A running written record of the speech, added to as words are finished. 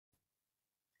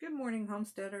Good morning,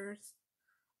 homesteaders.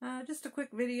 Just a quick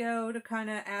video to kind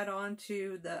of add on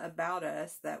to the About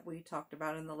Us that we talked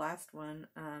about in the last one.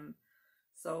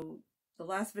 So the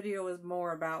last video was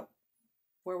more about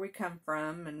where we come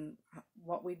from and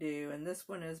what we do, and this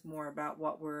one is more about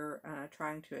what we're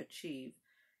trying to achieve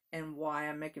and why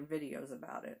I'm making videos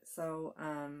about it. So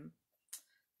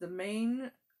the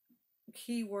main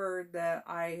key word that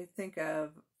I think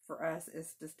of for us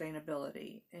is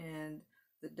sustainability, and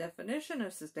the definition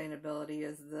of sustainability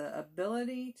is the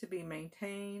ability to be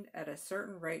maintained at a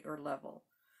certain rate or level.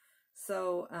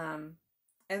 So,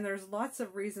 and there's lots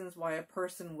of reasons why a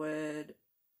person would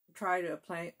try to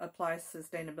apply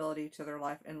sustainability to their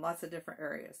life in lots of different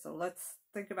areas. So let's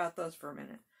think about those for a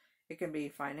minute. It can be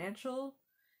financial.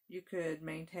 You could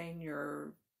maintain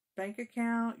your bank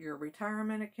account, your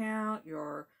retirement account,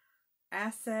 your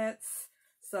assets.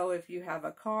 So if you have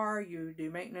a car, you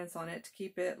do maintenance on it to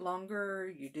keep it longer.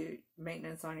 You do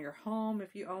maintenance on your home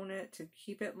if you own it to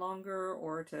keep it longer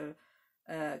or to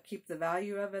keep the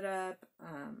value of it up.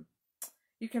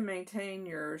 You can maintain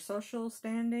your social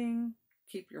standing,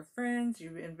 keep your friends,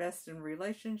 you invest in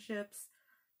relationships,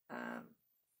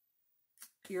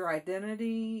 your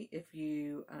identity. If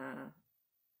you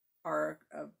are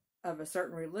of a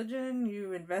certain religion,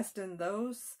 you invest in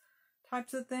those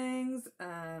types of things.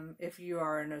 If you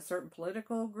are in a certain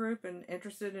political group and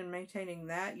interested in maintaining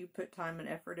that, you put time and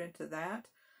effort into that.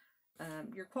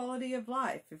 Your quality of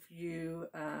life, if you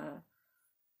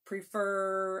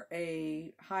prefer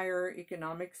a higher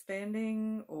economic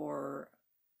standing or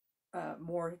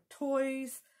more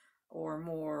toys or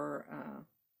more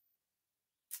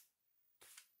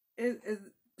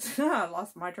I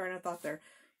lost my train of thought there.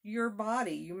 Your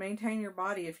body, you maintain your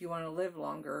body if you want to live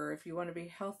longer, if you want to be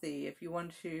healthy, if you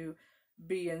want to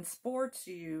be in sports,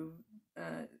 you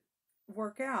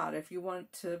work out. If you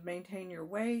want to maintain your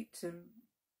weight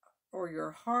or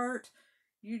your heart,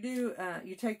 you do.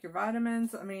 You take your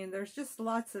vitamins. I mean, there's just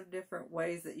lots of different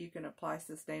ways that you can apply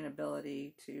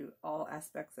sustainability to all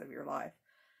aspects of your life.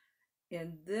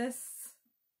 In this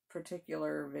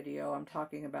particular video, I'm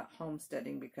talking about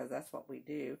homesteading because that's what we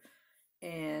do.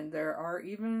 And there are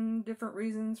even different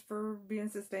reasons for being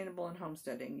sustainable in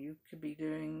homesteading. You could be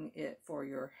doing it for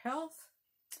your health.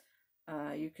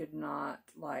 You could not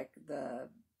like the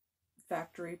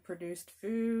factory produced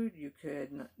food. You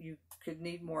could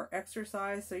need more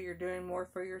exercise, so you're doing more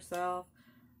for yourself.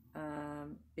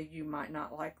 You might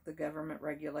not like the government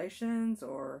regulations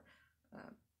or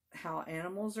how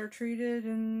animals are treated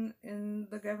in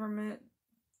the government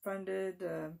funded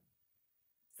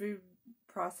food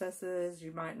processes.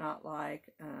 You might not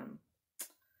like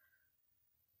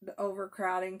the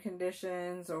overcrowding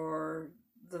conditions or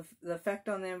the effect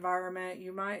on the environment.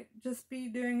 You might just be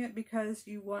doing it because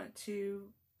you want to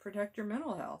protect your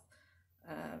mental health.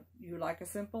 You like a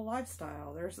simple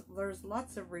lifestyle. There's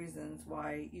lots of reasons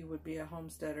why you would be a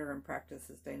homesteader and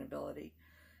practice sustainability.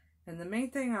 And the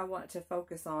main thing I want to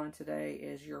focus on today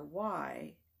is your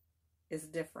why is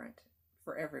different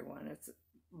for everyone.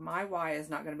 My why is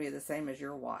not going to be the same as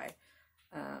your why.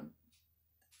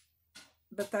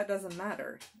 But that doesn't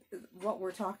matter. What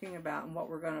we're talking about and what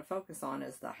we're going to focus on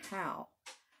is the how.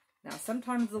 Now,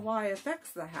 sometimes the why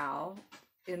affects the how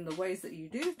in the ways that you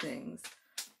do things,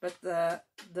 but the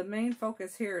main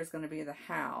focus here is going to be the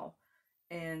how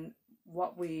and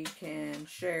what we can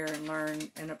share and learn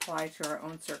and apply to our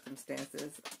own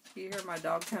circumstances. You hear my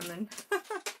dog coming?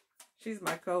 She's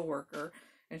my co-worker.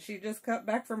 And she just cut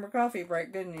back from her coffee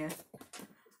break, didn't you?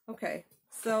 Okay,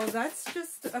 so that's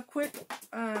just a quick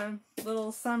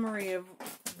little summary of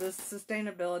the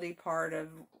sustainability part of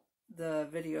the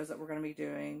videos that we're going to be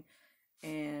doing.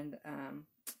 And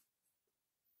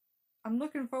I'm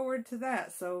looking forward to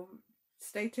that, so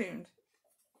stay tuned.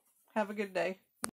 Have a good day.